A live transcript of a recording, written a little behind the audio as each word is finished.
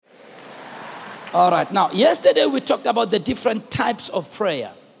All right. Now, yesterday we talked about the different types of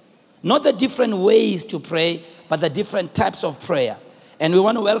prayer. Not the different ways to pray, but the different types of prayer. And we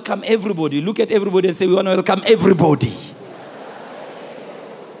want to welcome everybody. Look at everybody and say, we want to welcome everybody.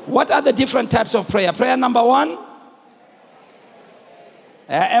 What are the different types of prayer? Prayer number 1.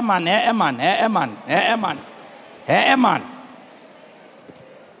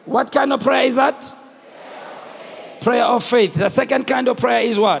 What kind of prayer is that? Prayer of faith. The second kind of prayer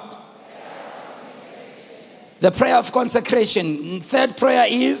is what? The prayer of consecration. Third prayer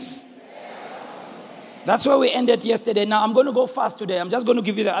is? That's where we ended yesterday. Now I'm going to go fast today. I'm just going to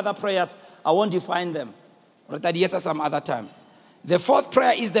give you the other prayers. I won't define them. Some other time. The fourth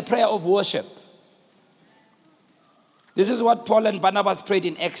prayer is the prayer of worship. This is what Paul and Barnabas prayed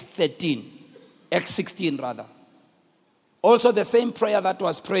in Acts 16 rather. Also the same prayer that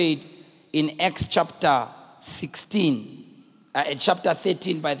was prayed in Acts chapter 13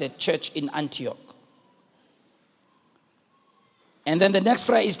 by the church in Antioch. And then the next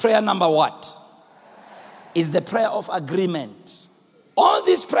prayer is prayer number what? Is the prayer of agreement. All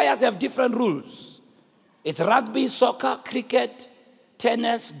these prayers have different rules. It's rugby, soccer, cricket,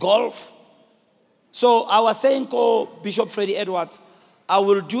 tennis, golf. So I was saying to Bishop Freddie Edwards, I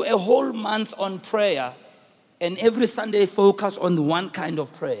will do a whole month on prayer and every Sunday focus on one kind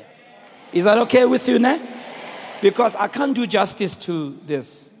of prayer. Is that okay with you, ne? Because I can't do justice to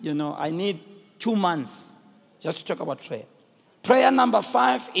this. I need 2 months just to talk about prayer. Prayer number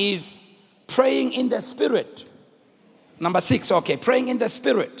 5 is praying in the Spirit. Number 6, praying in the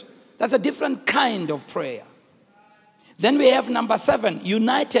Spirit. That's a different kind of prayer. Then we have number 7,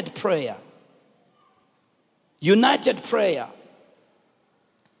 united prayer. United prayer.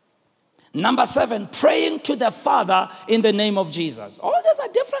 Number 7, praying to the Father in the name of Jesus. All these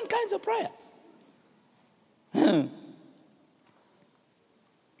are different kinds of prayers.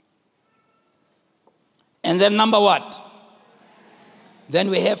 And then number what? Then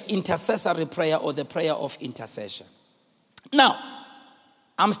we have intercessory prayer or the prayer of intercession. Now,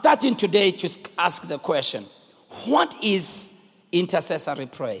 I'm starting today to ask the question, what is intercessory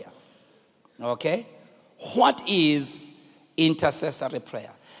prayer? Okay? What is intercessory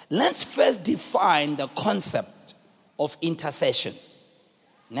prayer? Let's first define the concept of intercession.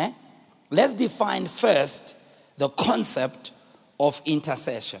 Ne? Let's define first the concept of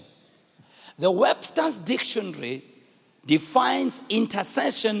intercession. The Webster's Dictionary defines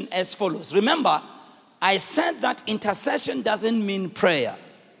intercession as follows. Remember, I said that intercession doesn't mean prayer.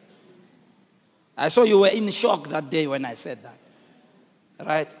 I saw you were in shock that day when I said that.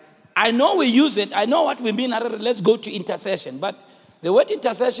 Right? I know we use it. I know what we mean. Let's go to intercession. But the word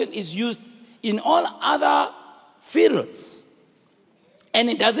intercession is used in all other fields. And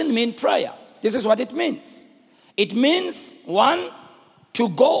it doesn't mean prayer. This is what it means. It means, 1, to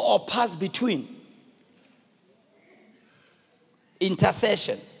go or pass between.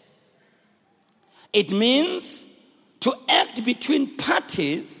 Intercession. It means to act between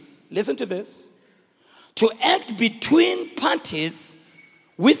parties. Listen to this. To act between parties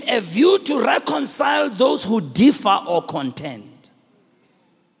with a view to reconcile those who differ or contend.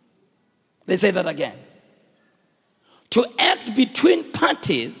 Let's say that again. To act between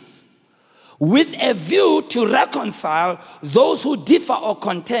parties with a view to reconcile those who differ or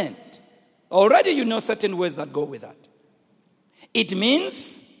contend. Already you know certain words that go with that. It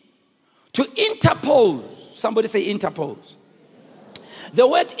means to interpose. Somebody say interpose. The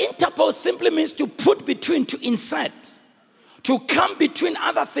word interpose simply means to put between, to insert, to come between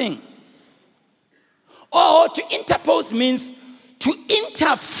other things. Or to interpose means to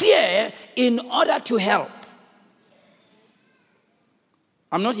interfere in order to help.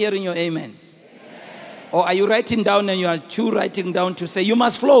 I'm not hearing your amens. Amen. Or are you writing down and you are too writing down to say you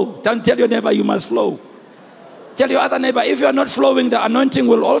must flow? Don't tell your neighbor you must flow. Tell your other neighbor, if you are not flowing, the anointing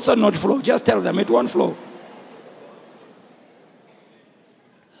will also not flow. Just tell them it won't flow.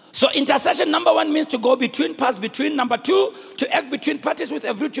 So intercession, number 1, means to go between, pass between. Number 2, to act between parties with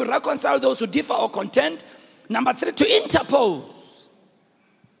a view to reconcile those who differ or contend. Number 3, to interpose.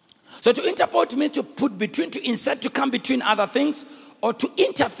 So to interpose means to put between, to insert, to come between other things, or to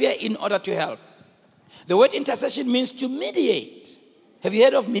interfere in order to help. The word intercession means to mediate. Have you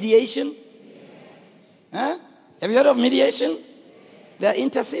heard of mediation? Huh? Have you heard of mediation? They are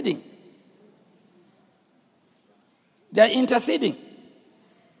interceding. They are interceding.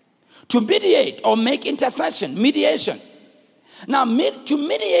 To mediate or make intercession, mediation. Now, to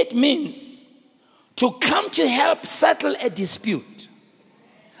mediate means to come to help settle a dispute.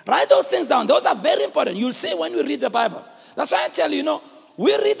 Write those things down. Those are very important. You'll say when we read the Bible. That's why I tell you,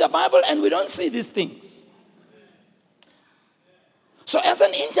 we read the Bible and we don't see these things. So as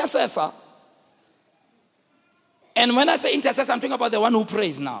an intercessor, And when I say intercessor, I'm talking about the one who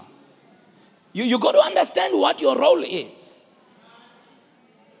prays now. You got to understand what your role is.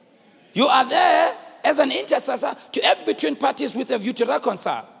 You are there as an intercessor to act between parties with a view to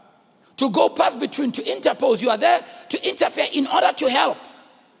reconcile. To go past between, to interpose. You are there to interfere in order to help.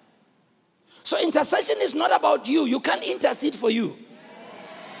 So intercession is not about you. You can't intercede for you.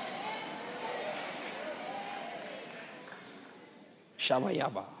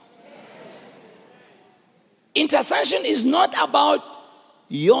 Shabayaba. Intercession is not about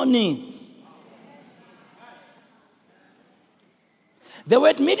your needs. The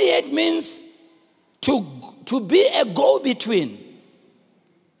word mediate means to be a go-between.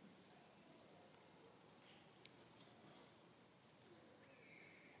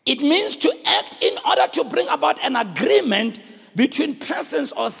 It means to act in order to bring about an agreement between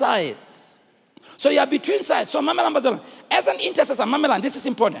persons or sides. So you are between sides. So Mamelan, as an intercessor, Mamelan, this is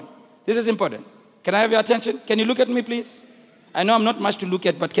important. This is important. Can I have your attention? Can you look at me, please? I know I'm not much to look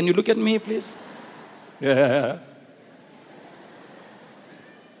at, but can you look at me, please? Yeah.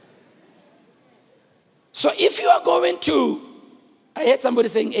 So if you are going to, I heard somebody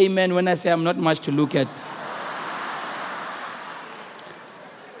saying amen when I say I'm not much to look at.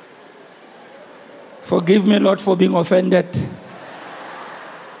 Forgive me, Lord, for being offended.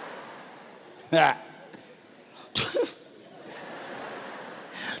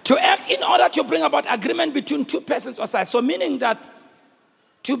 To act in order to bring about agreement between two persons or sides. So meaning that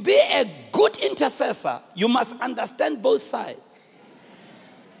to be a good intercessor, you must understand both sides.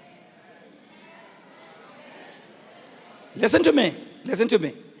 Listen to me. Listen to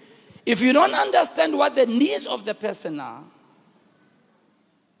me. If you don't understand what the needs of the person are,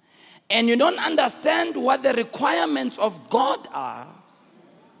 and you don't understand what the requirements of God are,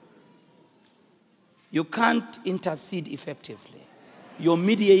 you can't intercede effectively. Your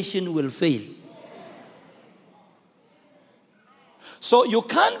mediation will fail. So you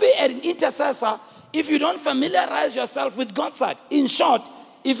can't be an intercessor if you don't familiarize yourself with God's side. In short,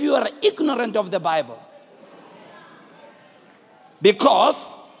 if you are ignorant of the Bible.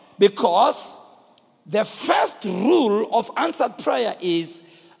 Because the first rule of answered prayer is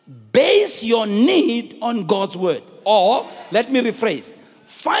base your need on God's word. Or, let me rephrase,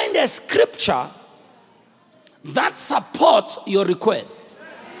 find a scripture that supports your request.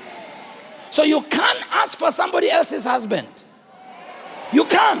 So you can't ask for somebody else's husband. You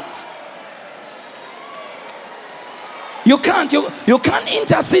can't. You can't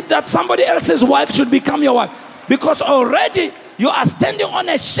intercede that somebody else's wife should become your wife. Because already you are standing on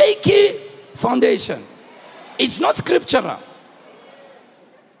a shaky foundation. It's not scriptural.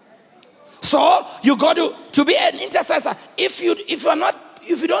 So you got to be an intercessor. If you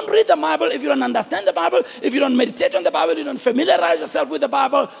don't read the Bible, if you don't understand the Bible, if you don't meditate on the Bible, you don't familiarize yourself with the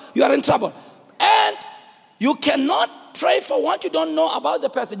Bible, you are in trouble. And you cannot pray for what you don't know about the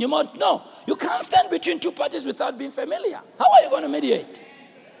person. You must know. You can't stand between two parties without being familiar. How are you going to mediate?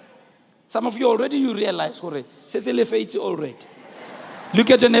 Some of you already, you realize already. Look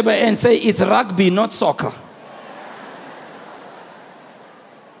at your neighbor and say, it's rugby, not soccer.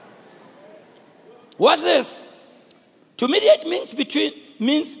 What's this? To mediate means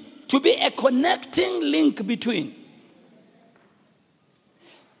to be a connecting link between.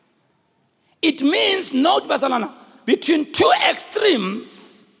 It means, note Basalana, between two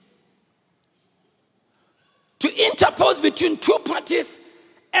extremes, to interpose between two parties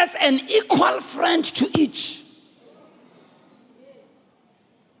as an equal friend to each.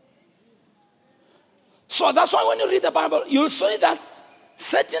 So that's why when you read the Bible, you'll see that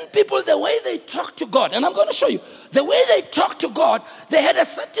certain people, the way they talk to God, and I'm going to show you, the way they talk to God, they had a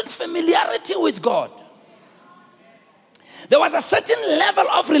certain familiarity with God. There was a certain level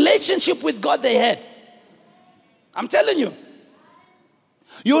of relationship with God they had. I'm telling you.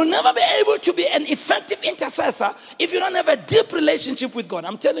 You'll never be able to be an effective intercessor if you don't have a deep relationship with God.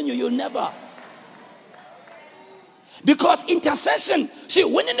 I'm telling you, you'll never. Because intercession, see,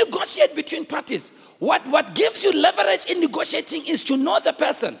 when you negotiate between parties, what gives you leverage in negotiating is to know the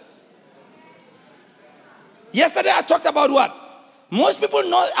person. Yesterday I talked about what? Most people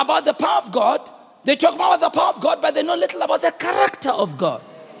know about the power of God. They talk about the power of God, but they know little about the character of God.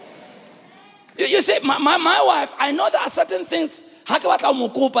 You see, my wife, I know there are certain things,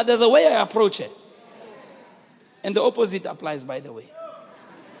 but there's a way I approach it. And the opposite applies, by the way.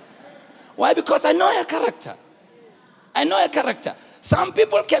 Why? Because I know her character. I know her character. Some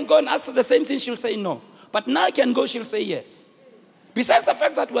people can go and ask her the same thing, she'll say no. But now I can go, she'll say yes. Besides the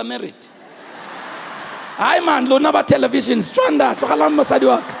fact that we're married. Hi man, lo naba television, stranda,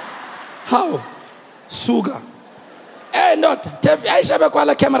 how? Suga. Eh, not. I shabe kwa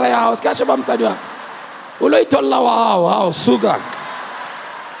la camera ya house, ka shaba msadi wako. Wow, sugar.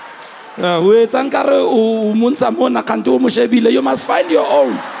 You must find your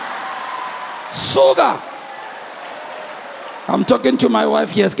own. Sugar. I'm talking to my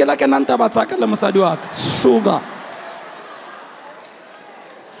wife here. Sugar.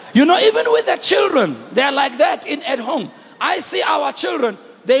 You know, even with the children, they're like that at home. I see our children,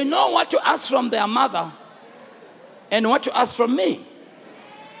 they know what to ask from their mother and what to ask from me.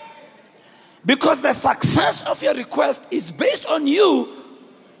 Because the success of your request is based on you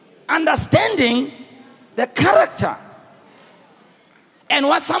understanding the character and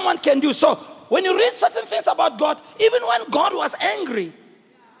what someone can do. So when you read certain things about God, even when God was angry,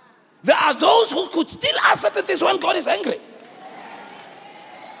 there are those who could still ask certain things when God is angry.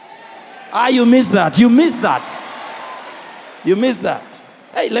 You missed that. You missed that. You missed that.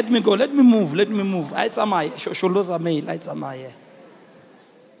 Hey, let me go. Let me move. Let me move.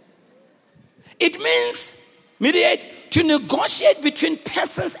 It means mediate, to negotiate between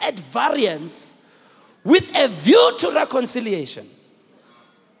persons at variance with a view to reconciliation.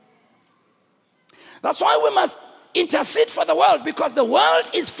 That's why we must intercede for the world, because the world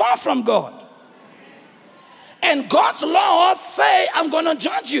is far from God. And God's laws say, I'm going to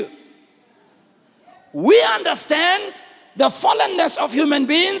judge you. We understand the fallenness of human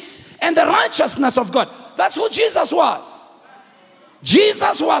beings and the righteousness of God. That's who Jesus was.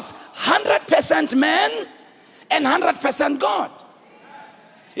 Jesus was 100% man and 100% God.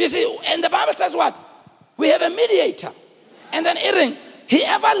 You see, and the Bible says what? We have a mediator. And then he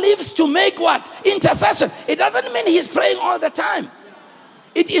ever lives to make what? Intercession. It doesn't mean he's praying all the time.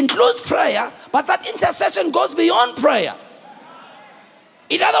 It includes prayer, but that intercession goes beyond prayer.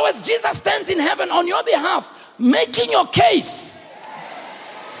 In other words, Jesus stands in heaven on your behalf, making your case.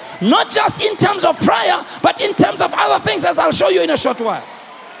 Not just in terms of prayer, but in terms of other things, as I'll show you in a short while.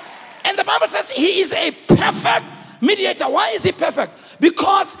 And the Bible says he is a perfect mediator. Why is he perfect?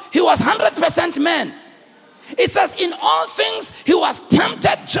 Because he was 100% man. It says in all things he was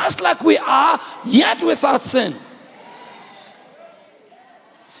tempted just like we are, yet without sin.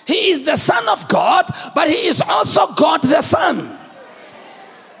 He is the Son of God, but he is also God the Son.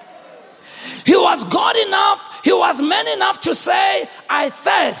 He was God enough, he was man enough to say, I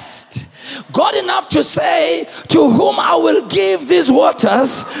thirst. God enough to say, to whom I will give these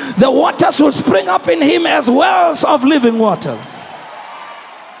waters, the waters will spring up in him as wells of living waters.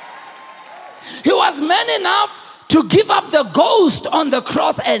 He was man enough to give up the ghost on the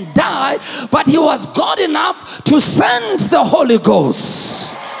cross and die, but he was God enough to send the Holy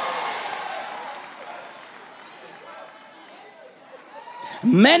Ghost.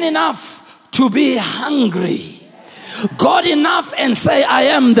 Man enough to be hungry. God enough and say, I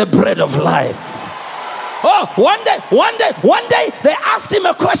am the bread of life. Oh, one day, they asked him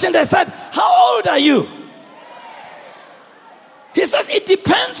a question. They said, how old are you? He says, it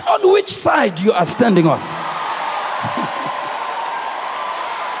depends on which side you are standing on.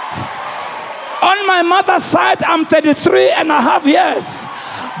 On my mother's side, I'm 33 and a half years.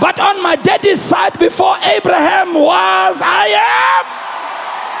 But on my daddy's side, before Abraham was, I am.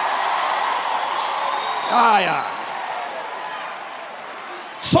 Yeah.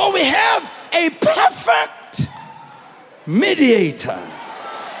 So we have a perfect mediator.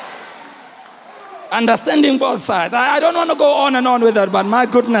 Understanding both sides. I don't want to go on and on with that, but my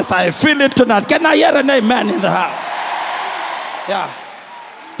goodness, I feel it tonight. Can I hear an amen in the house? Yeah.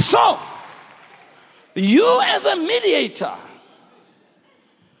 So, you as a mediator,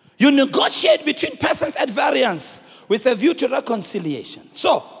 you negotiate between persons at variance with a view to reconciliation.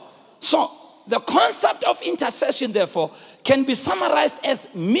 So the concept of intercession, therefore, can be summarized as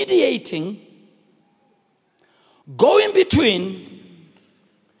mediating, going between,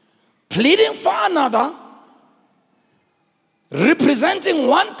 pleading for another, representing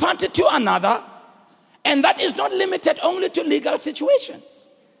one party to another, and that is not limited only to legal situations.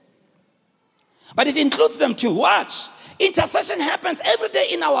 But it includes them too. Watch. Intercession happens every day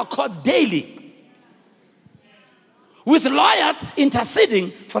in our courts daily, with lawyers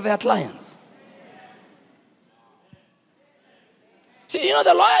interceding for their clients. See, you know,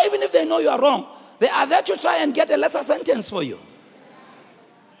 the lawyer, even if they know you are wrong, they are there to try and get a lesser sentence for you.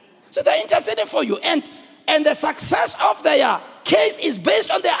 So they're interceding for you. And the success of their case is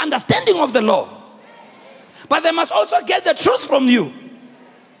based on their understanding of the law. But they must also get the truth from you.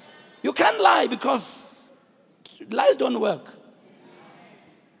 You can't lie, because lies don't work.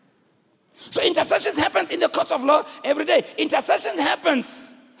 So intercession happens in the courts of law every day. Intercession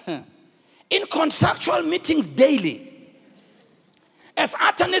happens in contractual meetings daily, as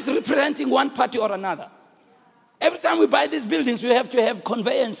attorneys representing one party or another. Every time we buy these buildings, we have to have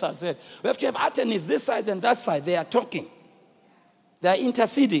conveyancers. We have to have attorneys, this side and that side. They are talking. They are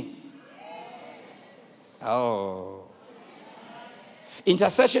interceding. Oh.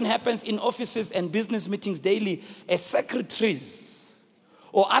 Intercession happens in offices and business meetings daily as secretaries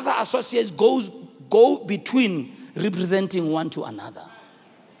or other associates go between, representing one to another.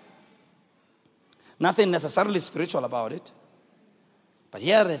 Nothing necessarily spiritual about it. But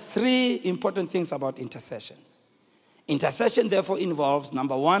here are 3 important things about intercession. Intercession, therefore, involves,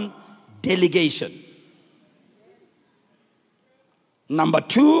 number 1, delegation. Number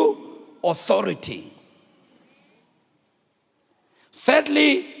 2, authority.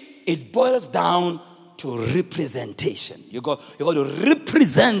 Thirdly, it boils down to representation. You got to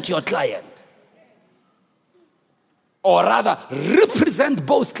represent your client. Or rather, represent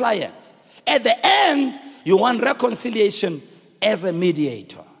both clients. At the end, you want reconciliation as a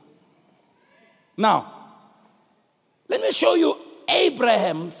mediator. Now, let me show you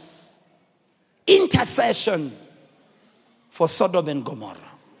Abraham's intercession for Sodom and Gomorrah.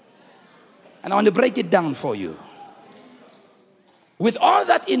 And I want to break it down for you. With all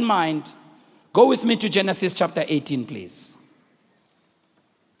that in mind, go with me to Genesis chapter 18, please.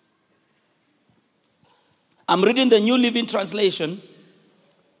 I'm reading the New Living Translation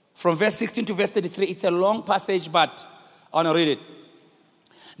from verse 16 to verse 33. It's a long passage, but I want to read it.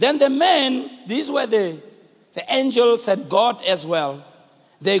 Then the men, these were the angels and God as well,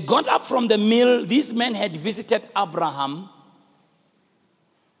 they got up from the meal. These men had visited Abraham.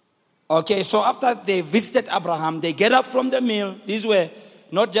 Okay, so after they visited Abraham, they get up from the meal. These were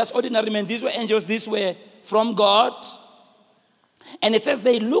not just ordinary men. These were angels. These were from God. And it says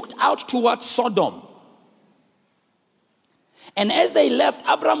they looked out towards Sodom. And as they left,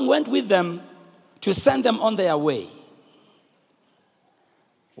 Abraham went with them to send them on their way.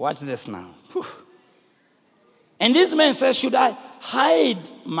 Watch this now. Whew. And this man says, should I hide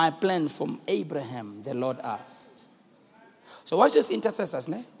my plan from Abraham? The Lord asked. So watch this, intercessors.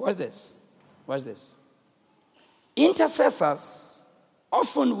 Watch this. Watch this. Intercessors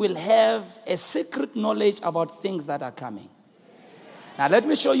often will have a secret knowledge about things that are coming. Now let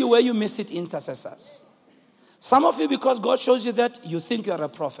me show you where you miss it, intercessors. Some of you, because God shows you that, you think you're a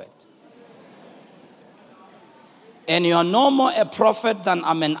prophet. And you're no more a prophet than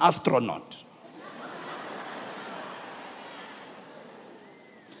I'm an astronaut.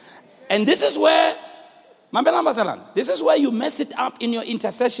 And this is where you mess it up in your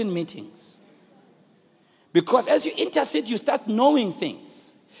intercession meetings. Because as you intercede, you start knowing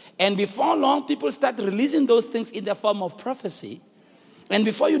things. And before long, people start releasing those things in the form of prophecy. And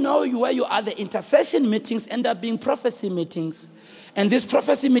before you know where you are, the intercession meetings end up being prophecy meetings. And these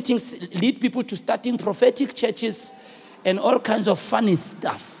prophecy meetings lead people to starting prophetic churches and all kinds of funny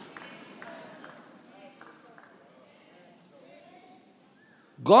stuff.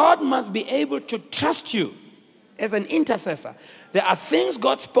 God must be able to trust you as an intercessor. There are things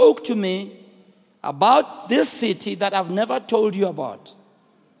God spoke to me about this city that I've never told you about.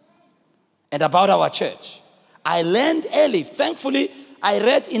 And about our church. I learned early. Thankfully, I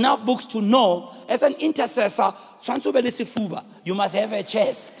read enough books to know, as an intercessor, you must have a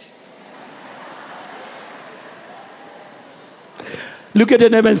chest. Look at the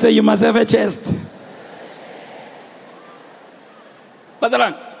neighbor and say, you must have a chest.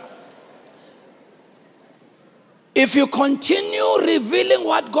 If you continue revealing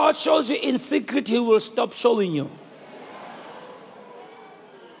what God shows you in secret, He will stop showing you.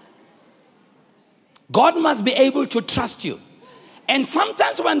 God must be able to trust you. And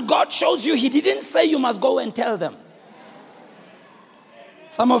sometimes when God shows you, He didn't say you must go and tell them.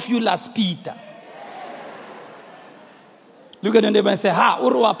 Some of you last Peter. Look at the neighbor and say,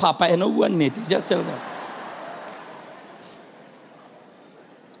 urwa papa, and no one need. Just tell them.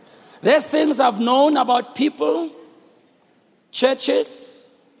 There's things I've known about people, churches.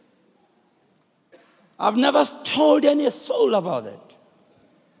 I've never told any soul about it.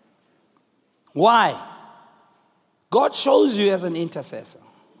 Why? God shows you as an intercessor.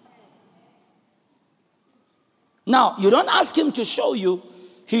 Now, you don't ask Him to show you.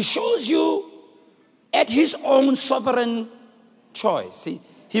 He shows you at His own sovereign choice. See,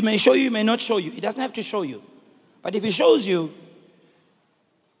 He may show you, He may not show you. He doesn't have to show you. But if He shows you,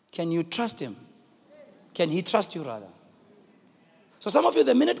 can you trust Him? Can He trust you rather? So some of you,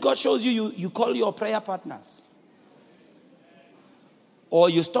 the minute God shows you, you call your prayer partners. Or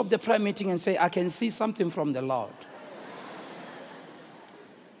you stop the prayer meeting and say, I can see something from the Lord.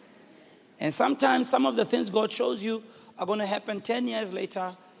 And sometimes some of the things God shows you are going to happen 10 years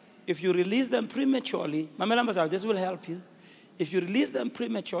later. If you release them prematurely, this will help you. if you release them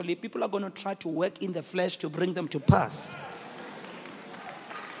prematurely, people are going to try to work in the flesh to bring them to pass.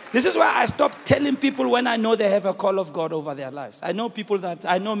 This is why I stopped telling people when I know they have a call of God over their lives. I know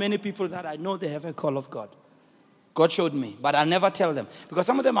many people that I know they have a call of God. God showed me, but I never tell them. Because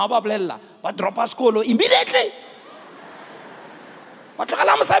some of them are but drop a school immediately.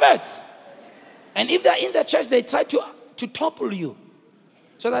 And if they're in the church, they try to topple you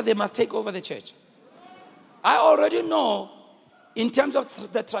so that they must take over the church. I already know in terms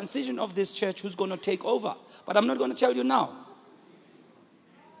of the transition of this church who's going to take over. But I'm not going to tell you now.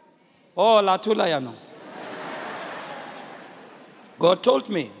 Oh, Latula, ya no. God told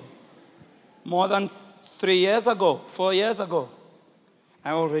me more than 4 years ago.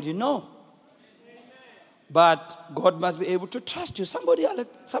 I already know. But God must be able to trust you. Some of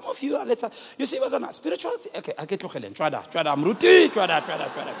you are you see what's on spiritual thing. Okay, I get trada. I'm rooty. Trada.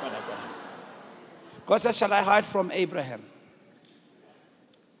 God says, shall I hide from Abraham?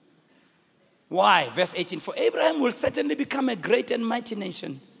 Why? Verse 18. For Abraham will certainly become a great and mighty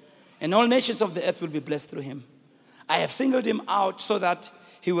nation, and all nations of the earth will be blessed through him. I have singled him out so that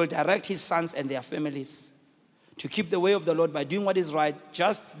he will direct his sons and their families to keep the way of the Lord by doing what is right.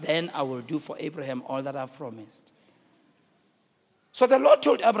 Just then I will do for Abraham all that I've promised. So the Lord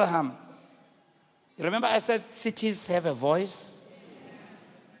told Abraham, you remember I said cities have a voice?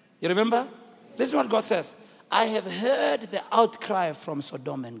 You remember? Listen to what God says. I have heard the outcry from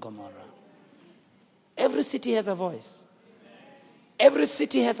Sodom and Gomorrah. Every city has a voice. Every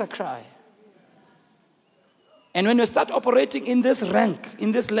city has a cry. And when you start operating in this rank,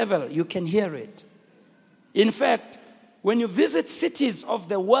 in this level, you can hear it. In fact, when you visit cities of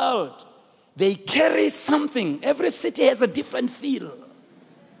the world, they carry something. Every city has a different feel.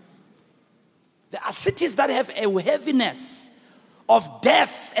 There are cities that have a heaviness of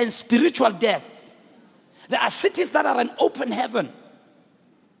death and spiritual death. There are cities that are an open heaven.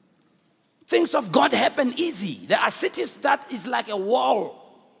 Things of God happen easy. There are cities that is like a wall.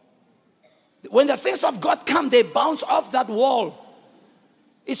 When the things of God come, they bounce off that wall.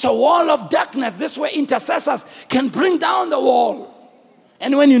 It's a wall of darkness. This way intercessors can bring down the wall.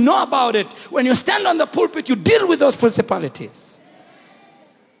 And when you know about it, when you stand on the pulpit, you deal with those principalities.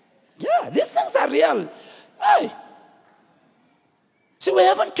 Yeah, these things are real. Hey. See, we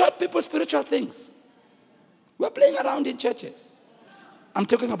haven't taught people spiritual things. We're playing around in churches. I'm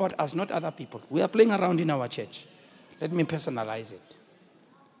talking about us, not other people. We are playing around in our church. Let me personalize it.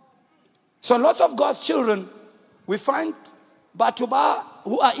 So lots of God's children, we find Batuba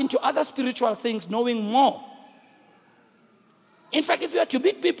who are into other spiritual things knowing more. In fact, if you are to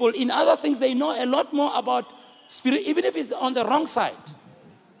meet people in other things, they know a lot more about spirit, even if it's on the wrong side.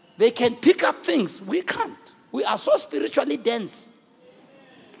 They can pick up things. We can't. We are so spiritually dense.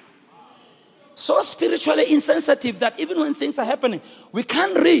 So spiritually insensitive that even when things are happening, we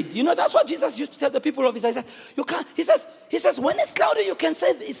can't read. You know, that's what Jesus used to tell the people of Israel. He said, you can't. He says, when it's cloudy, you can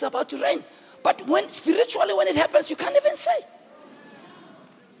say it's about to rain. But when it happens, you can't even say.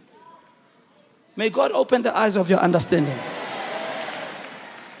 May God open the eyes of your understanding.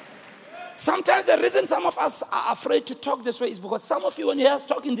 Sometimes the reason some of us are afraid to talk this way is because some of you, when you hear us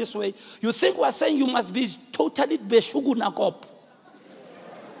talking this way, you think we're saying you must be totally beshugunakop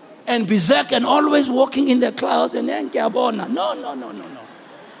and berserk and always walking in the clouds and no.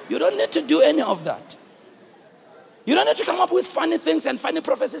 You don't need to do any of that. You don't need to come up with funny things and funny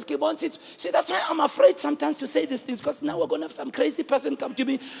prophecies. See, that's why I'm afraid sometimes to say these things, because now we're going to have some crazy person come to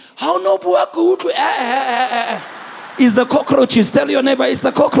me. How no buaku? It's the cockroaches. Tell your neighbor it's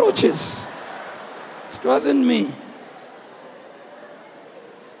the cockroaches. It wasn't me.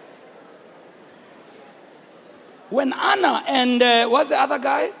 When Anna and what's the other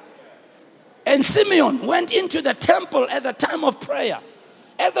guy? And Simeon went into the temple at the time of prayer.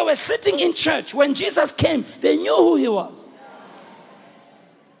 As they were sitting in church, when Jesus came, they knew who he was.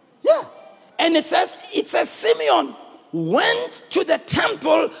 Yeah. And it says Simeon went to the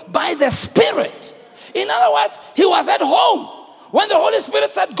temple by the Spirit. In other words, he was at home. When the Holy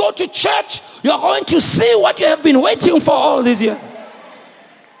Spirit said, go to church, you're going to see what you have been waiting for all these years.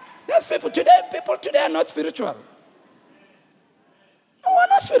 There's people today are not spiritual. No, we're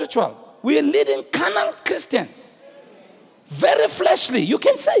not spiritual. We are leading carnal Christians. Very fleshly. You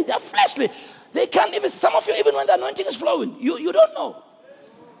can say they're fleshly. They can't even, some of you, even when the anointing is flowing, you don't know.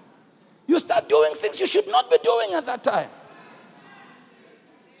 You start doing things you should not be doing at that time.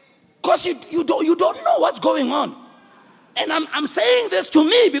 Because you don't know what's going on. And I'm saying this to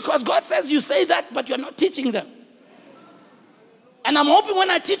me because God says you say that, but you're not teaching them. And I'm hoping when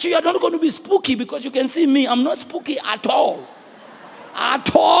I teach you, you're not going to be spooky, because you can see me. I'm not spooky at all. At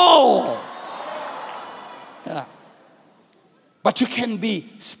all. Yeah. But you can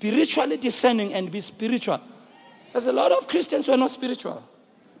be spiritually discerning and be spiritual. There's a lot of Christians who are not spiritual.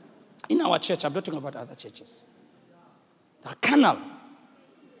 In our church, I'm not talking about other churches. They're carnal.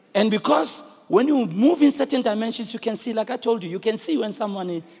 And because when you move in certain dimensions, you can see, like I told you, you can see when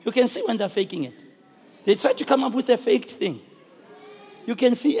you can see when they're faking it. They try to come up with a faked thing. You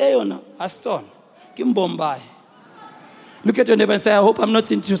can see, Aston, Kim Bombay. Look at your neighbor and say, I hope I'm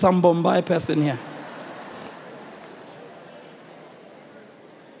not into some Bombay person here.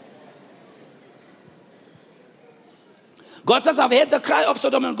 God says, I've heard the cry of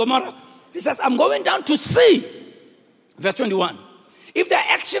Sodom and Gomorrah. He says, I'm going down to see. Verse 21. If their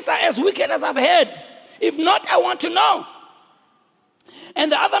actions are as wicked as I've heard, if not, I want to know.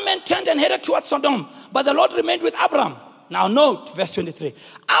 And the other men turned and headed towards Sodom, but the Lord remained with Abram. Now note, verse 23.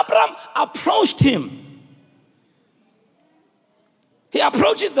 Abram approached him. He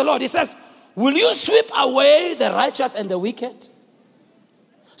approaches the Lord. He says, will you sweep away the righteous and the wicked?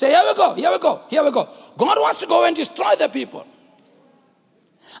 So here we go. God wants to go and destroy the people.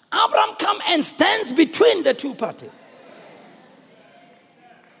 Abram comes and stands between the two parties.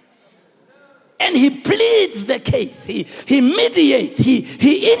 And he pleads the case. He mediates.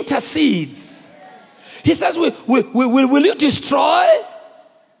 He intercedes. He says, will you destroy?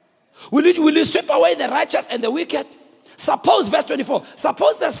 Will you sweep away the righteous and the wicked? Suppose, verse 24,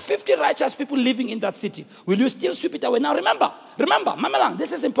 suppose there's 50 righteous people living in that city. Will you still sweep it away? Now remember, Mamelang,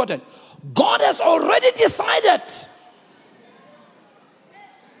 this is important. God has already decided.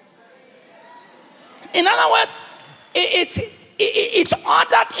 In other words, it's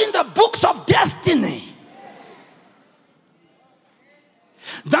ordered in the books of destiny.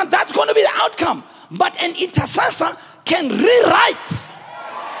 That's going to be the outcome. But an intercessor can rewrite.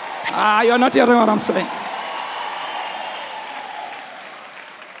 You're not hearing what I'm saying.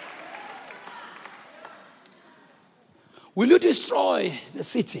 Will you destroy the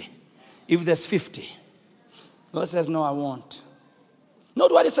city if there's 50? God says, no, I won't.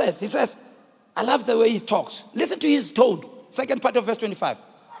 Note what he says. He says, I love the way he talks. Listen to his tone. Second part of verse 25.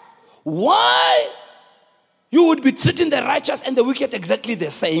 Why you would be treating the righteous and the wicked exactly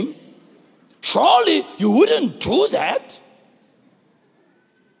the same? Surely you wouldn't do that.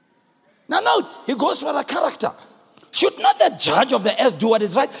 Now note, he goes for the character. Should not the judge of the earth do what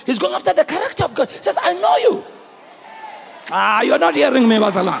is right? He's going after the character of God. He says, I know you. You're not hearing me,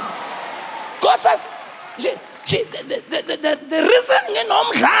 Basalan. God says, the reason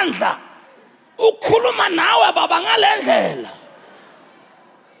nginomdlandla ukhuluma nawe baba ngalendlela.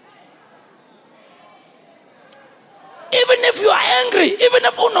 Even if you are angry, even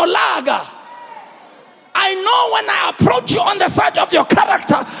if unolaga, I know when I approach you on the side of your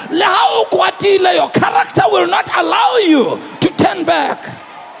character, your character will not allow you to turn back.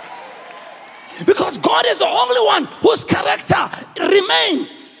 Because God is the only one whose character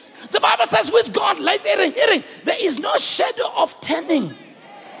remains. The Bible says with God, hearing, there is no shadow of turning.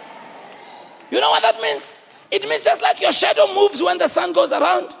 You know what that means? It means just like your shadow moves when the sun goes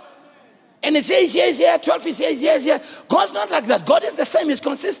around. And it says here, 12, it says here. God's not like that. God is the same, he's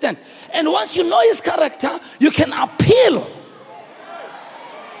consistent. And once you know his character, you can appeal.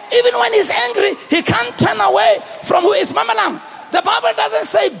 Even when he's angry, he can't turn away from who is Mamalam. The Bible doesn't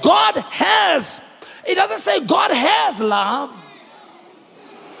say God has. It doesn't say God has love.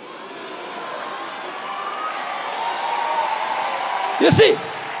 You see,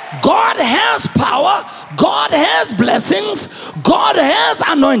 God has power, God has blessings, God has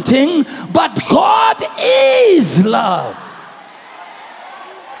anointing, but God is love.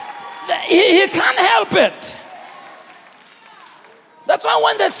 He can't help it. That's why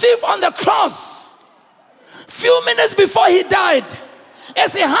when the thief on the cross, few minutes before he died,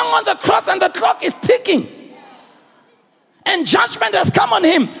 as he hung on the cross and the clock is ticking, and judgment has come on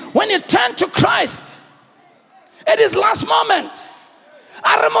him, when he turned to Christ at his last moment,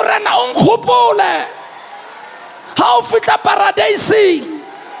 how fitla paradise.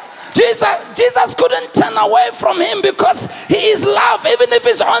 Jesus couldn't turn away from him because he is love. Even if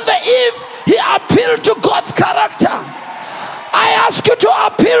it's on the eve, he appealed to God's character. I ask you to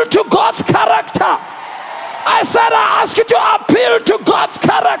appeal to God's character. I said I ask you to appeal to God's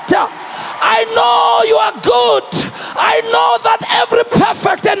character. I know you are good. I know that every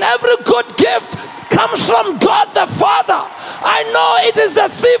perfect and every good gift comes from God the Father. I know it is the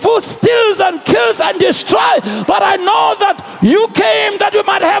thief who steals and kills and destroys, but I know that you came that you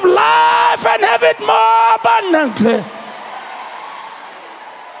might have life and have it more abundantly.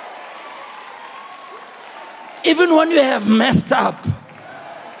 Even when you have messed up,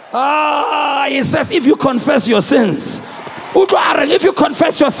 he says, if you confess your sins, if you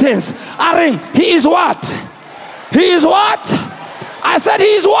confess your sins, he is what? He is what? I said,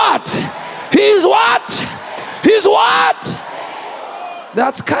 He's what? He's what? He's what?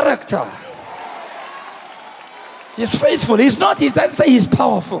 That's character. He's faithful. He's not, he doesn't say he's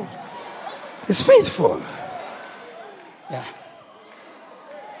powerful. He's faithful. Yeah.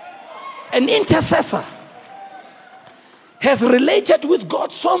 An intercessor has related with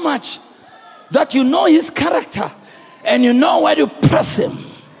God so much that you know his character and you know where to press him.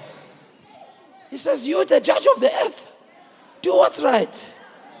 He says, you're the judge of the earth. Do what's right.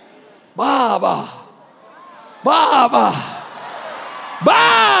 Baba. Baba.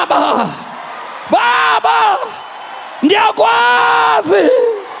 Baba. Baba. Ndiyakwazi.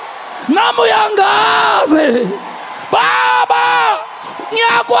 Namuyangazi. Baba.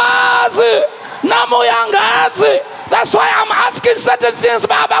 Ndiyakwazi. Namuyangazi. That's why I'm asking certain things,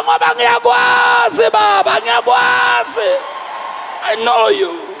 Baba. Ngoba ngiyakwazi, Baba. Ngiyakwazi. I know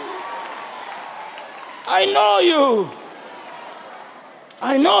you. I know you.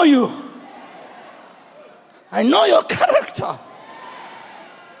 I know you. I know your character.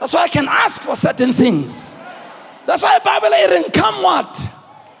 That's why I can ask for certain things. That's why Bible is come what?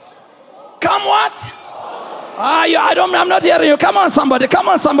 Come what? I'm not hearing you. Come on, somebody. Come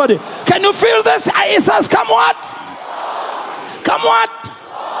on, somebody. Can you feel this? It says, come what? Come what?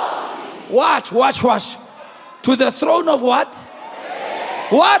 Watch. To the throne of what?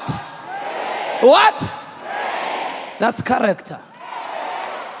 What? What? That's character.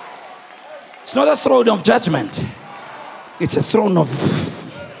 It's not a throne of judgment. It's a throne of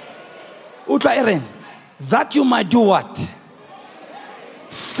that you might do what?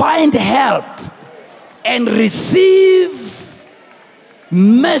 Find help and receive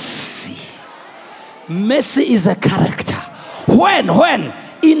mercy. Mercy is a character. When?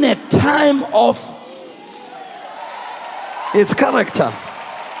 In a time of it's character.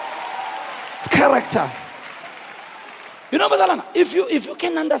 It's character. You know, Bazalana, if you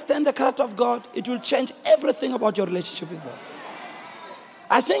can understand the character of God, it will change everything about your relationship with God.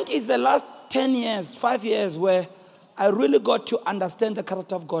 I think it's the last 10 years, 5 years where I really got to understand the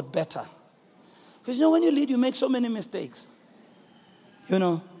character of God better. Because you know, when you lead, you make so many mistakes. You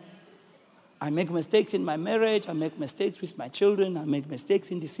know, I make mistakes in my marriage, I make mistakes with my children, I make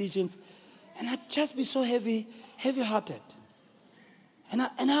mistakes in decisions. And I'd just be so heavy-hearted. And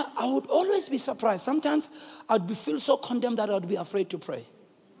I would always be surprised. Sometimes I'd feel so condemned that I would be afraid to pray.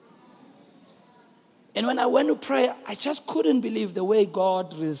 And when I went to pray, I just couldn't believe the way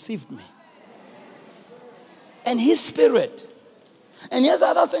God received me. And his spirit. And here's the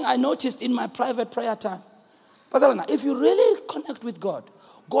other thing I noticed in my private prayer time. Pastor Lana, if you really connect with God,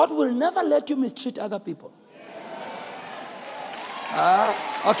 God will never let you mistreat other people.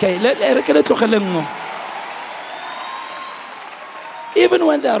 Okay. Even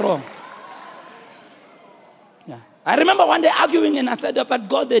when they are wrong. Yeah. I remember one day arguing and I said, but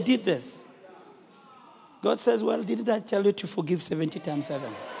God, they did this. God says, well, didn't I tell you to forgive 70 times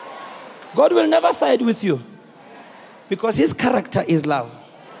 7? God will never side with you because his character is love.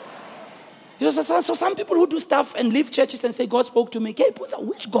 So some people who do stuff and leave churches and say, God spoke to me. Okay,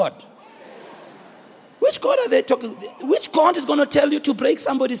 which God? Which God are they talking? Which God is going to tell you to break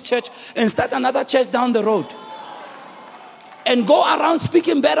somebody's church and start another church down the road? And go around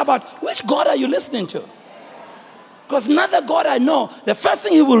speaking bad about which God are you listening to? Because another God I know, the first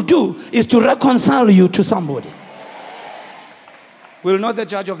thing he will do is to reconcile you to somebody. We're not the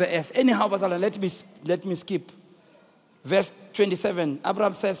judge of the earth. Anyhow, Bazala, let me skip. Verse 27,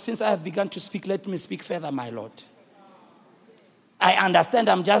 Abraham says, since I have begun to speak, let me speak further, my Lord. I understand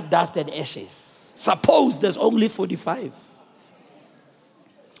I'm just dust and ashes. Suppose there's only 45.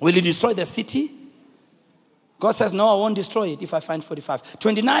 Will you destroy the city? God says, no, I won't destroy it if I find 45.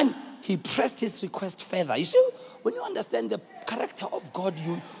 29, he pressed his request further. You see, when you understand the character of God,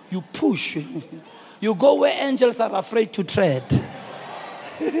 you push. You go where angels are afraid to tread.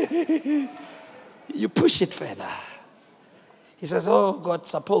 You push it further. He says, oh, God,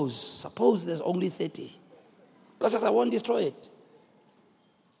 suppose there's only 30. God says, I won't destroy it.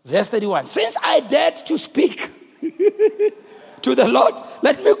 Verse 31, since I dared to speak to the Lord,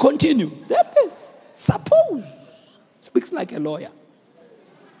 let me continue. There it is. Suppose. Speaks like a lawyer.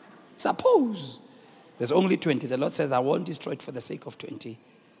 Suppose. There's only 20. The Lord says, I won't destroy it for the sake of 20.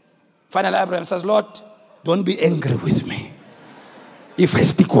 Finally, Abraham says, Lord, don't be angry with me if I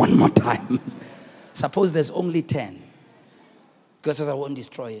speak one more time. Suppose there's only 10. God says, I won't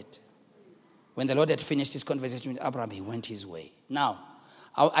destroy it. When the Lord had finished his conversation with Abraham, he went his way. Now,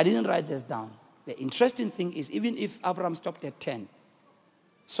 I didn't write this down. The interesting thing is, even if Abraham stopped at 10,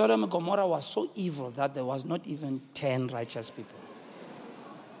 Sodom and Gomorrah was so evil that there was not even 10 righteous people.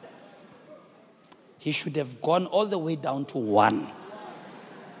 He should have gone all the way down to 1.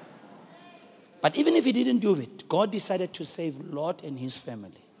 But even if he didn't do it, God decided to save Lot and his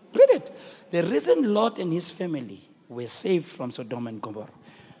family. Read it. The reason Lot and his family were saved from Sodom and Gomorrah,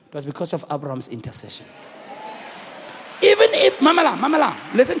 it was because of Abraham's intercession. Even if, Mamala,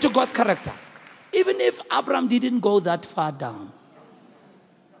 listen to God's character. Even if Abraham didn't go that far down.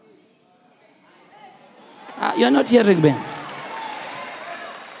 You're not hearing me.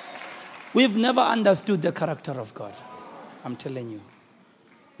 We've never understood the character of God. I'm telling you.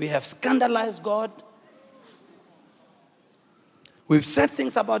 We have scandalized God. We've said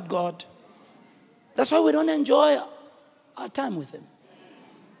things about God. That's why we don't enjoy our time with him.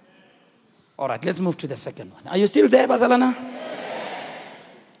 All right, let's move to the second one. Are you still there, Bazalana?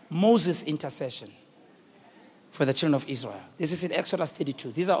 Moses' intercession for the children of Israel. This is in Exodus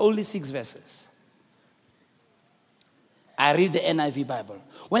 32. These are only 6 verses. I read the NIV Bible.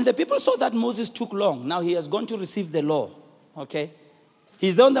 When the people saw that Moses took long, now he has gone to receive the law. Okay?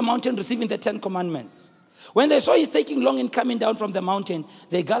 He's there on the mountain receiving the 10 commandments. When they saw he's taking long in coming down from the mountain,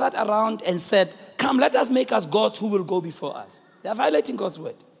 they gathered around and said, "Come, let us make us gods who will go before us." They are violating God's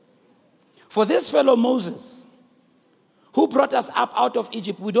word. For this fellow Moses, who brought us up out of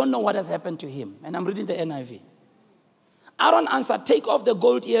Egypt, we don't know what has happened to him. And I'm reading the NIV. Aaron answered, "Take off the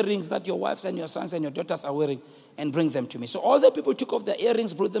gold earrings that your wives and your sons and your daughters are wearing and bring them to me." So all the people took off the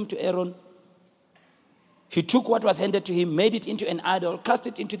earrings, brought them to Aaron. He took what was handed to him, made it into an idol, cast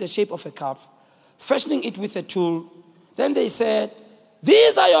it into the shape of a calf, fashioning it with a tool. Then they said,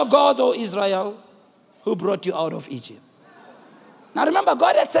 "These are your gods, O Israel, who brought you out of Egypt." Now remember,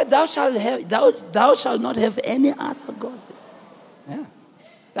 God had said, thou shalt not have any other gods. Yeah.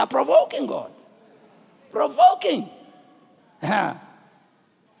 They're provoking God. Provoking. Yeah.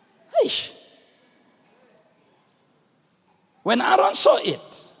 When Aaron saw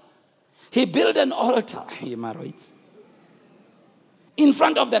it, he built an altar in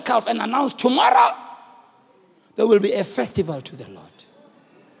front of the calf and announced, "Tomorrow there will be a festival to the Lord."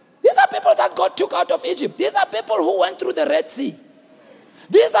 These are people that God took out of Egypt. These are people who went through the Red Sea.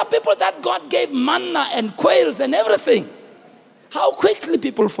 These are people that God gave manna and quails and everything. How quickly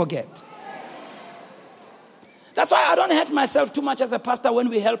people forget. That's why I don't hate myself too much as a pastor when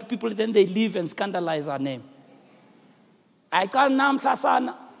we help people, then they leave and scandalize our name. I can't name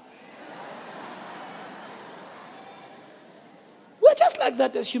Tlasana. We're just like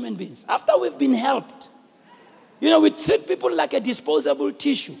that as human beings. After we've been helped, we treat people like a disposable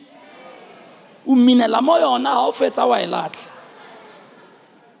tissue.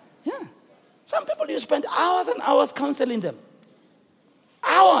 Yeah. Some people, you spend hours and hours counseling them.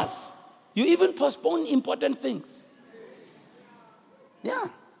 Hours. You even postpone important things. Yeah.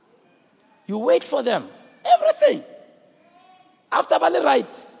 You wait for them. Everything. After Bali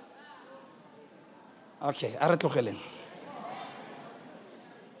right. Okay.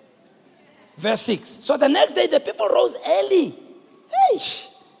 Verse 6. So the next day the people rose early. Hey.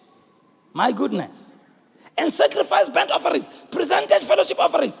 My goodness. And sacrificed burnt offerings. Presented fellowship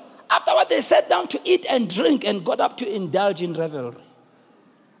offerings. Afterward, they sat down to eat and drink and got up to indulge in revelry.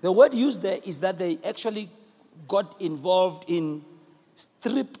 The word used there is that they actually got involved in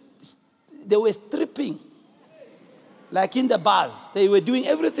they were stripping. Like in the bars. They were doing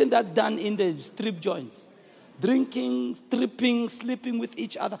everything that's done in the strip joints. Drinking, stripping, sleeping with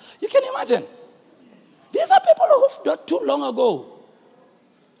each other. You can imagine. These are people who not too long ago,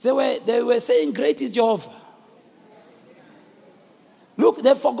 they were saying, "Great is Jehovah." Look,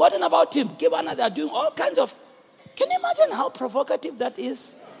 they've forgotten about him. Kibana, they're doing all kinds of... Can you imagine how provocative that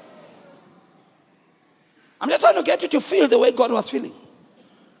is? I'm just trying to get you to feel the way God was feeling.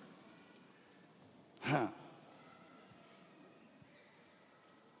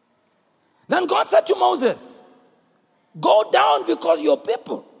 Then God said to Moses, "Go down because your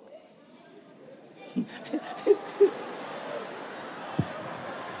people..."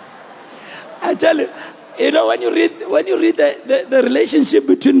 I tell you, when you read the relationship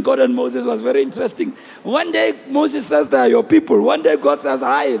between God and Moses was very interesting. One day Moses says, "They are your people." One day God says,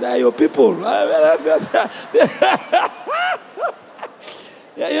 "Hi, they are your people."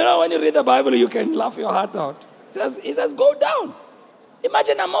 When you read the Bible, you can laugh your heart out. He says, "Go down."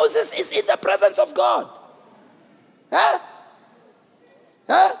 Imagine that Moses is in the presence of God.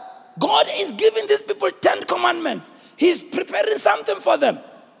 God is giving these people 10 commandments. He's preparing something for them.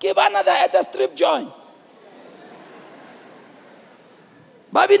 Give another at a strip joint.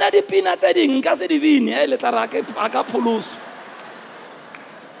 Babina di peanuts eding kasi di vini letara ke aka pulus.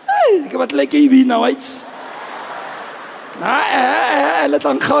 Ke batle ke ibina white.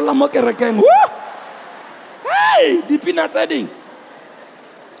 Letang khala mo kerekeng. Hey, di peanuts eding.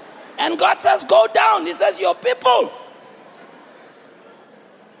 And God says, "Go down." He says, "Your people."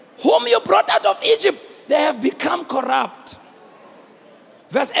 whom you brought out of Egypt, they have become corrupt.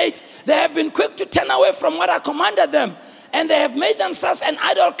 Verse 8, they have been quick to turn away from what I commanded them, and they have made themselves an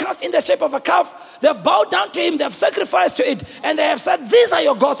idol cast in the shape of a calf. They have bowed down to him, they have sacrificed to it, and they have said, these are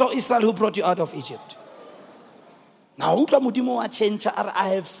your gods, O Israel, who brought you out of Egypt. Now, I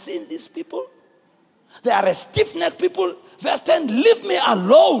have seen these people. They are a stiff-necked people. Verse 10, leave me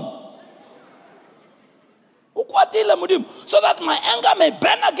alone. So that my anger may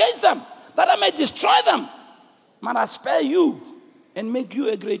burn against them, that I may destroy them. But I spare you and make you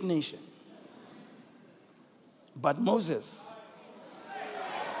a great nation. But Moses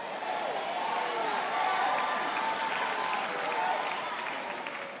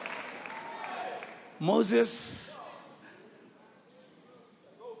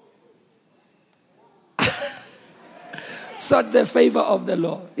sought the favor of the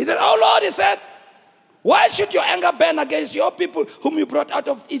Lord. He said, oh Lord, he said, why should your anger burn against your people whom you brought out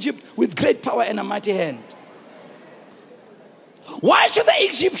of Egypt with great power and a mighty hand? Why should the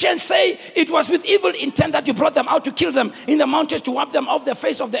Egyptians say it was with evil intent that you brought them out to kill them in the mountains to wipe them off the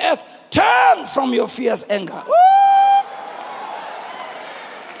face of the earth? Turn from your fierce anger.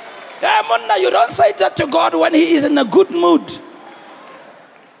 Yeah, Monna, you don't say that to God when he is in a good mood.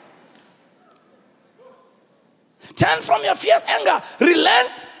 Turn from your fierce anger.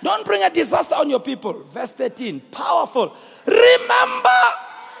 Relent. Don't bring a disaster on your people. Verse 13. Powerful. Remember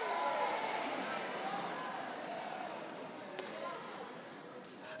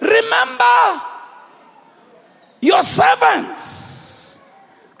your servants,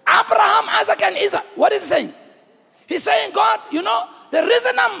 Abraham, Isaac, and Israel. What is he saying? He's saying, God, you know, the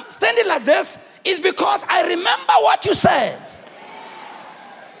reason I'm standing like this is because I remember what you said.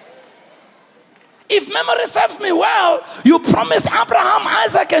 If memory serves me well, you promised Abraham,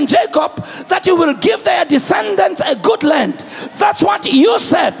 Isaac, and Jacob that you will give their descendants a good land. That's what you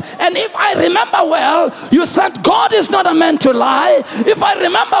said. And if I remember well, you said God is not a man to lie. If I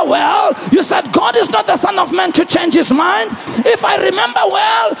remember well, you said God is not the son of man to change his mind. If I remember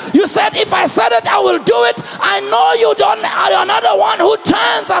well, you said if I said it, I will do it. I know you don't. You're not the one who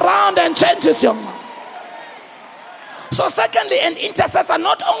turns around and changes your mind. So secondly, an intercessor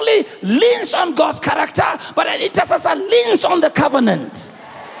not only leans on God's character, but an intercessor leans on the covenant.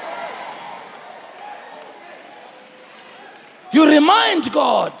 You remind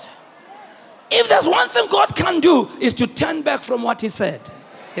God. If there's one thing God can do, is to turn back from what he said.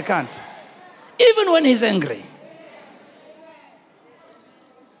 He can't. Even when he's angry.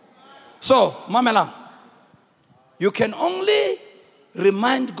 So, Mamela, you can only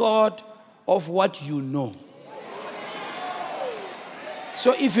remind God of what you know.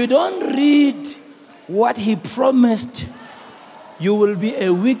 So if you don't read what he promised, you will be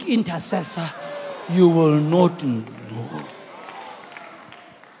a weak intercessor. You will not know.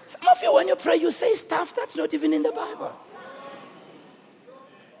 Some of you, when you pray, you say stuff that's not even in the Bible.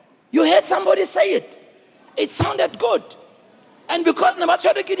 You heard somebody say it. It sounded good. And because you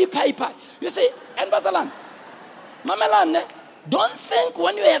say, and Basalan, Mamelane, don't think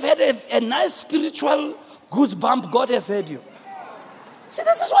when you have had a nice spiritual goosebump, God has heard you. See,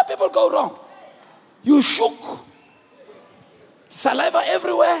 this is why people go wrong. You shook. Saliva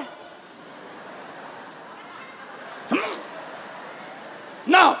everywhere.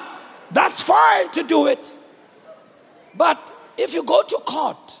 Now, that's fine to do it. But if you go to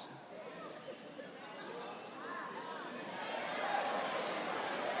court,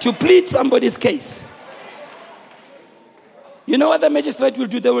 to plead somebody's case, you know what the magistrate will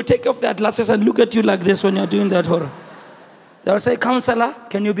do? They will take off their glasses and look at you like this when you're doing that horror. They'll say, counselor,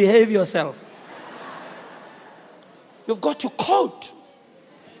 can you behave yourself? You've got to quote,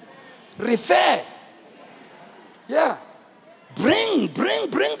 refer. Yeah. Bring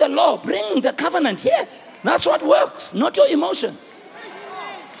the law, bring the covenant here. That's what works, not your emotions.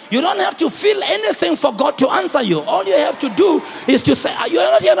 You don't have to feel anything for God to answer you. All you have to do is to say,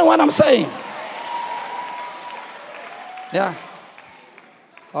 you're not hearing what I'm saying. Yeah.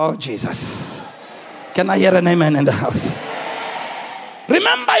 Oh, Jesus. Can I hear an amen in the house?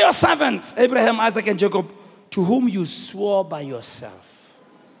 Remember your servants, Abraham, Isaac, and Jacob, to whom you swore by yourself.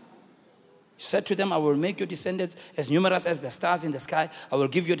 You said to them, I will make your descendants as numerous as the stars in the sky. I will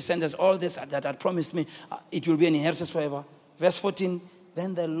give your descendants all this that had promised me. It will be an inheritance forever. Verse 14,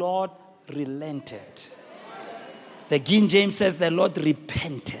 then the Lord relented. The King James says the Lord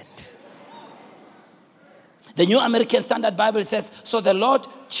repented. The New American Standard Bible says, so the Lord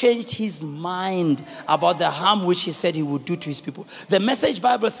changed his mind about the harm which he said he would do to his people. The Message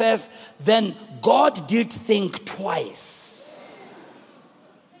Bible says, then God did think twice.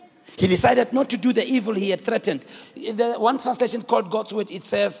 He decided not to do the evil he had threatened. The one translation called God's Word, it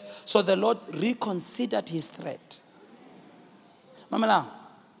says, so the Lord reconsidered his threat. Mamela,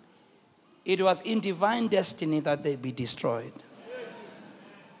 it was in divine destiny that they be destroyed.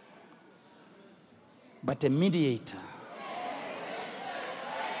 But a mediator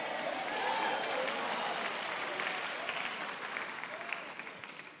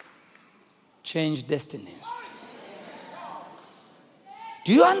changed destinies.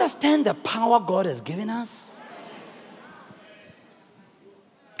 Do you understand the power God has given us?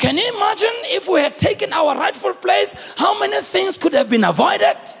 Can you imagine if we had taken our rightful place, how many things could have been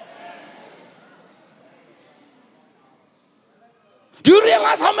avoided? Do you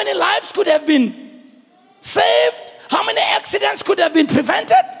realize how many lives could have been saved? How many accidents could have been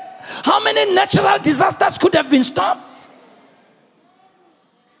prevented? How many natural disasters could have been stopped?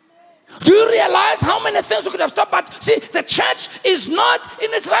 Do you realize how many things we could have stopped? But see, the church is not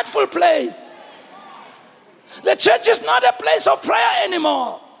in its rightful place. The church is not a place of prayer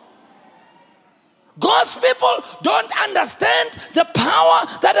anymore. God's people don't understand the power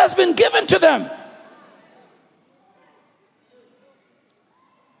that has been given to them.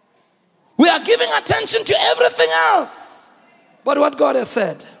 We are giving attention to everything else but what God has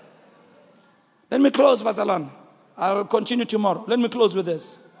said. Let me close, Basalan. I'll continue tomorrow. Let me close with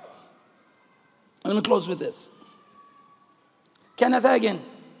this. Kenneth Hagin,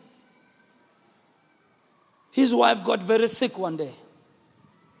 his wife got very sick one day.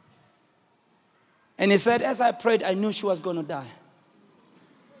 And he said, as I prayed, I knew she was going to die.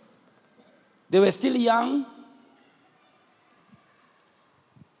 They were still young.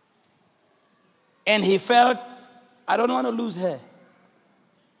 And he felt, I don't want to lose her.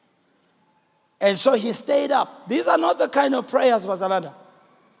 And so he stayed up. These are not the kind of prayers, Basalada,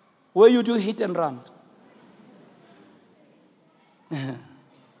 where you do hit and run.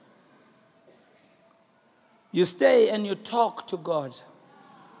 You stay and you talk to God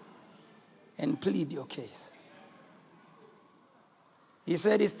and plead your case. He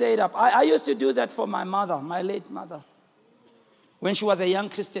said he stayed up. I used to do that for my mother, my late mother. When she was a young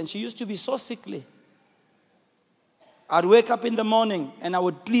Christian, she used to be so sickly. I'd wake up in the morning and I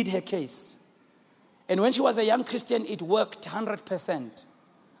would plead her case. And when she was a young Christian, it worked 100%.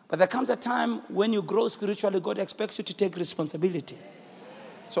 But there comes a time when you grow spiritually, God expects you to take responsibility.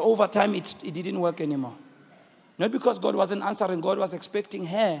 So over time, it didn't work anymore. Not because God wasn't answering, God was expecting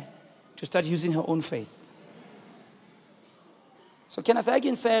her to start using her own faith. So Kenneth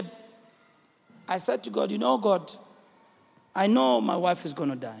Hagin said, I said to God, you know, God, I know my wife is going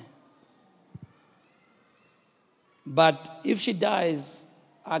to die. But if she dies,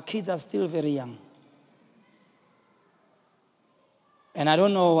 our kids are still very young. And I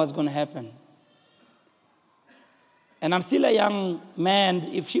don't know what's going to happen. And I'm still a young man.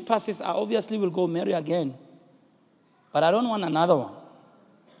 If she passes, I obviously will go marry again. But I don't want another one.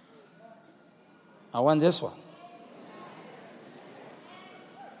 I want this one.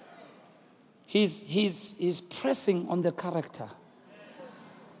 He's pressing on the character.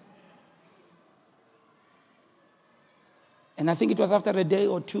 And I think it was after a day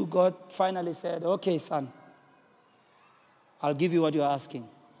or two, God finally said, okay, son, I'll give you what you're asking.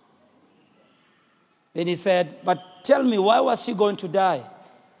 Then he said, but tell me, why was she going to die?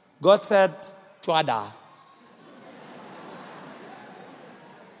 God said, Twada.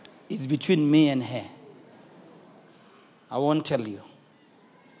 It's between me and her. I won't tell you.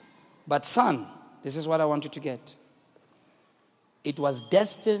 But son, this is what I want you to get. It was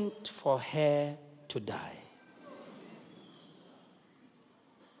destined for her to die.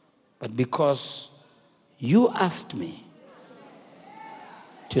 But because you asked me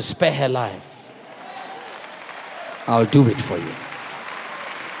to spare her life, I'll do it for you.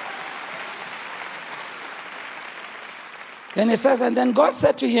 Then he says, and then God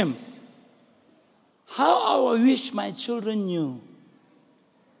said to him, how I wish my children knew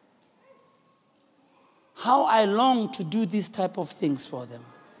how I long to do these type of things for them.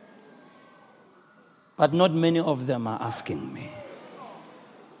 But not many of them are asking me.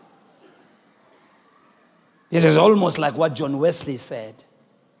 This is almost like what John Wesley said.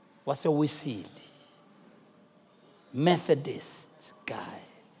 Was a wizard, Methodist guy.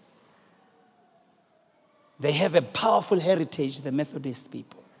 They have a powerful heritage, the Methodist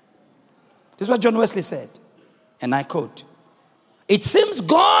people. This is what John Wesley said, and I quote, it seems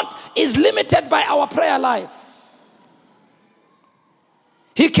God is limited by our prayer life.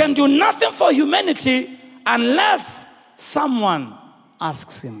 He can do nothing for humanity unless someone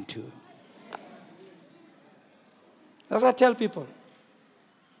asks him to. That's what I tell people.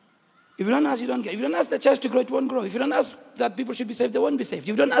 If you don't ask, you don't get. If you don't ask the church to grow, it won't grow. If you don't ask that people should be saved, they won't be saved. If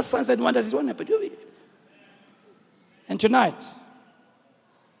you don't ask signs and wonders, it won't happen. And tonight,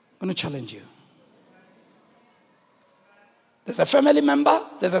 I'm going to challenge you. There's a family member,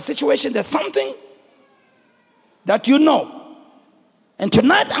 there's a situation, there's something that you know. And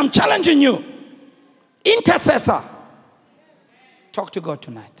tonight, I'm challenging you. Intercessor. Talk to God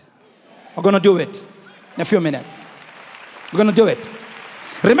tonight. We're going to do it in a few minutes. We're going to do it.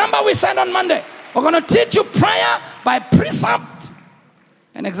 Remember we said on Monday, we're going to teach you prayer by precept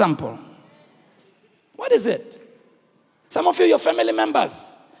and example. What is it? Some of you, your family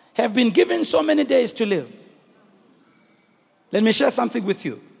members, have been given so many days to live. Let me share something with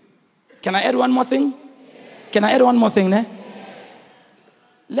you. Can I add one more thing? Can I add one more thing? Ne?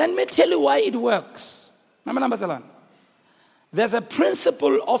 Let me tell you why it works. There's a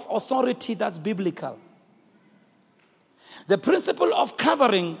principle of authority that's biblical. The principle of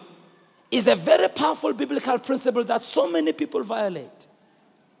covering is a very powerful biblical principle that so many people violate.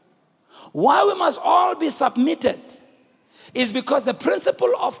 Why we must all be submitted is because the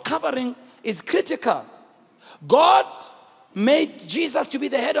principle of covering is critical. God made Jesus to be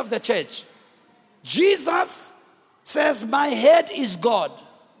the head of the church. Jesus says, my head is God.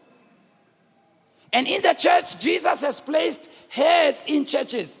 And in the church, Jesus has placed heads in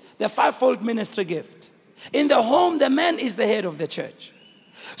churches, the fivefold ministry gift. In the home, the man is the head of the church.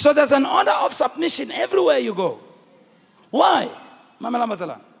 So there's an order of submission everywhere you go. Why?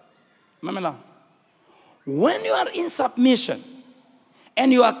 Mamela. When you are in submission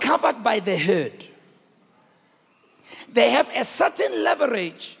and you are covered by the herd, they have a certain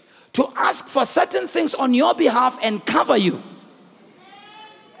leverage to ask for certain things on your behalf and cover you.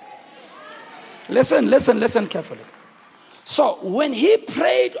 Listen carefully. So when he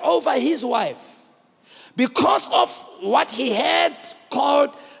prayed over his wife, because of what he had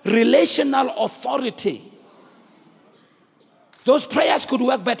called relational authority, those prayers could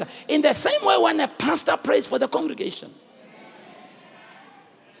work better. In the same way when a pastor prays for the congregation,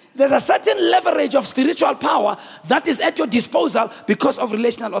 there's a certain leverage of spiritual power that is at your disposal because of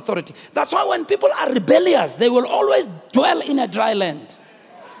relational authority. That's why when people are rebellious, they will always dwell in a dry land.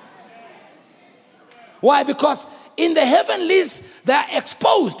 Why? Because in the heavenlies, they are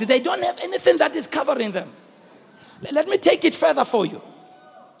exposed. They don't have anything that is covering them. Let me take it further for you.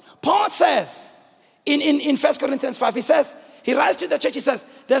 Paul says in 1 Corinthians 5, he says, he writes to the church, he says,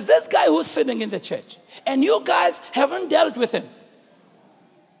 there's this guy who's sitting in the church, and you guys haven't dealt with him.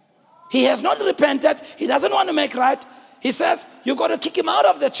 He has not repented. He doesn't want to make right. He says, you've got to kick him out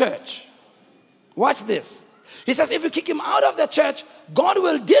of the church. Watch this. He says, if you kick him out of the church, God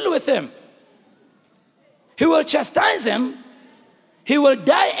will deal with him. He will chastise him. He will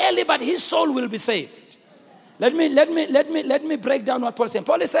die early, but his soul will be saved. Let me break down what Paul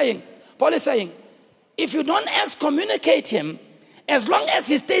is saying. Paul is saying, if you don't excommunicate him, as long as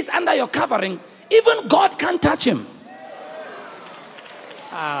he stays under your covering, even God can't touch him.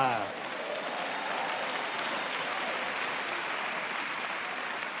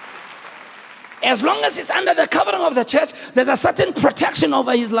 As long as it's under the covering of the church, there's a certain protection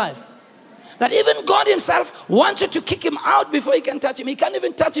over his life. That even God himself wants you to kick him out before he can touch him. He can't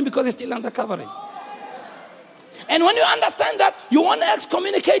even touch him because he's still under covering. And when you understand that, you want to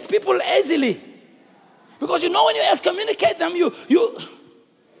excommunicate people easily. Because you know when you excommunicate them, you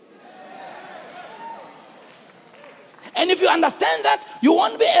and if you understand that, you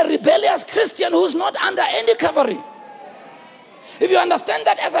won't be a rebellious Christian who's not under any covering. If you understand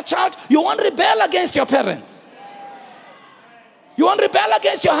that as a child, you won't rebel against your parents. You won't rebel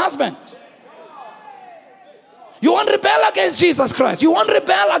against your husband. You won't rebel against Jesus Christ. You won't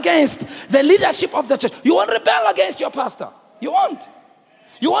rebel against the leadership of the church. You won't rebel against your pastor. You won't.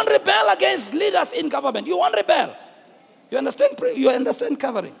 You won't rebel against leaders in government. You won't rebel. You understand? You understand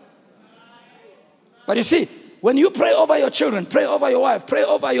covering. But you see, when you pray over your children, pray over your wife, pray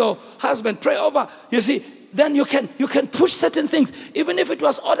over your husband, pray over, you see, then you can push certain things, even if it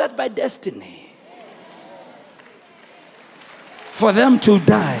was ordered by destiny, for them to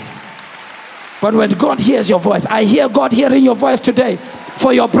die. But when God hears your voice, I hear God hearing your voice today.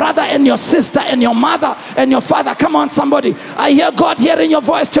 For your brother and your sister and your mother and your father. Come on, somebody. I hear God hearing your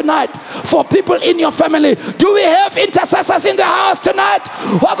voice tonight. For people in your family. Do we have intercessors in the house tonight?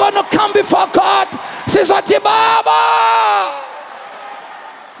 We're going to come before God. Siswati Baba.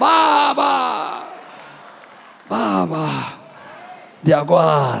 Baba.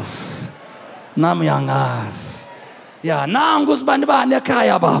 Diagwas. Namyangas. Ya nangus bandibane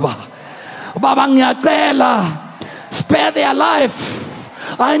kaya Baba. Baba ngiyacela. Spare their life.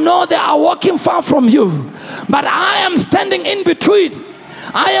 I know they are walking far from you, but I am standing in between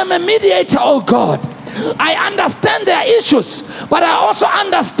I am a mediator, oh God. I understand their issues, but I also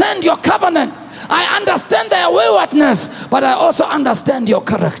understand your covenant. I understand their waywardness, but I also understand your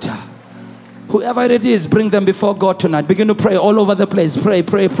character. Whoever it is, bring them before God tonight. Begin to pray all over the place. Pray.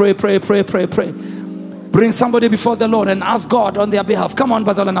 Bring somebody before the Lord and ask God on their behalf. Come on,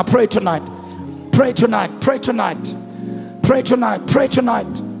 Bazalana, pray tonight. Pray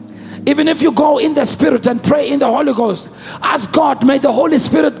tonight. Even if you go in the Spirit and pray in the Holy Ghost, ask God, may the Holy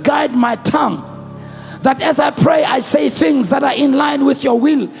Spirit guide my tongue, that as I pray, I say things that are in line with your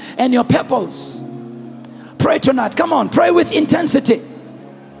will and your purpose. Pray tonight. Come on, pray with intensity.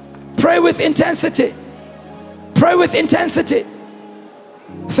 Pray with intensity.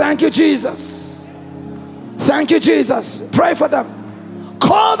 Thank you, Jesus. Pray for them.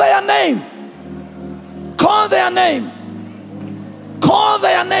 Call their name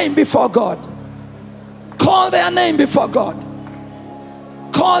before God. Call their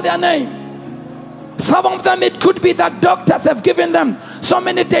name. Some of them, it could be that doctors have given them so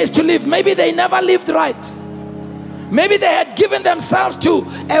many days to live. Maybe they never lived right. Maybe they had given themselves to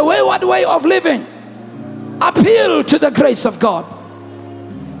a wayward way of living. Appeal to the grace of God.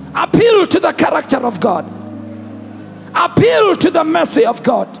 Appeal to the character of God. Appeal to the mercy of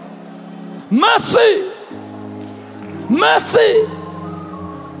God. Mercy,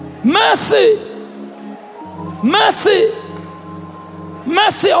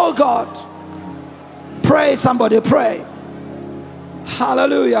 oh God. Pray, somebody, pray.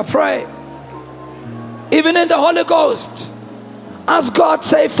 Hallelujah, pray. Even in the Holy Ghost, ask God,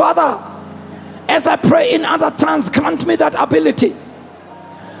 say, Father, as I pray in other tongues, grant me that ability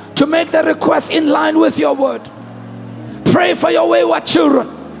to make the request in line with your word. Pray for your wayward children.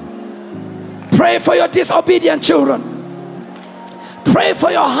 Pray for your disobedient children. Pray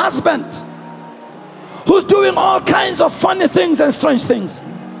for your husband who's doing all kinds of funny things and strange things.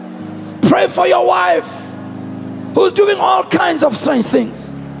 Pray for your wife who's doing all kinds of strange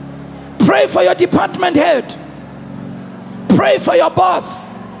things. Pray for your department head. Pray for your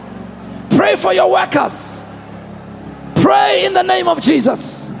boss. Pray for your workers. Pray in the name of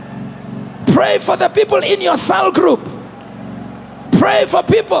Jesus. Pray for the people in your cell group. Pray for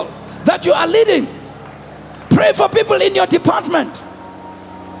people that you are leading. Pray for people in your department.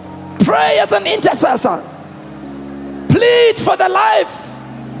 Pray as an intercessor. Plead for the life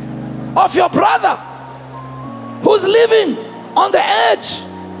of your brother who's living on the edge,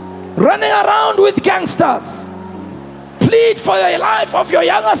 running around with gangsters. Plead for the life of your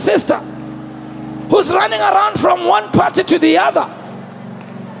younger sister who's running around from one party to the other.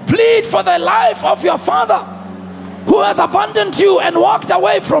 Plead for the life of your father who has abandoned you and walked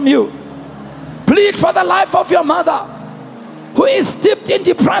away from you. Plead for the life of your mother who is steeped in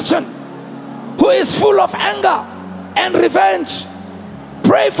depression, who is full of anger and revenge.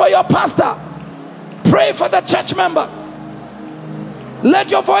 Pray for your pastor. Pray for the church members.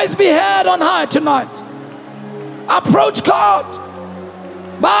 Let your voice be heard on high tonight. Approach God.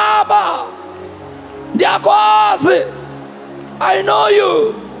 Baba, Diakwazi, I know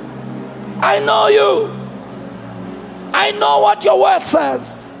you. I know what your word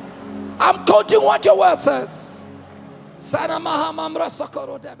says. I'm quoting what your word says. Sana Mahamamra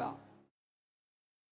Sokorodeba.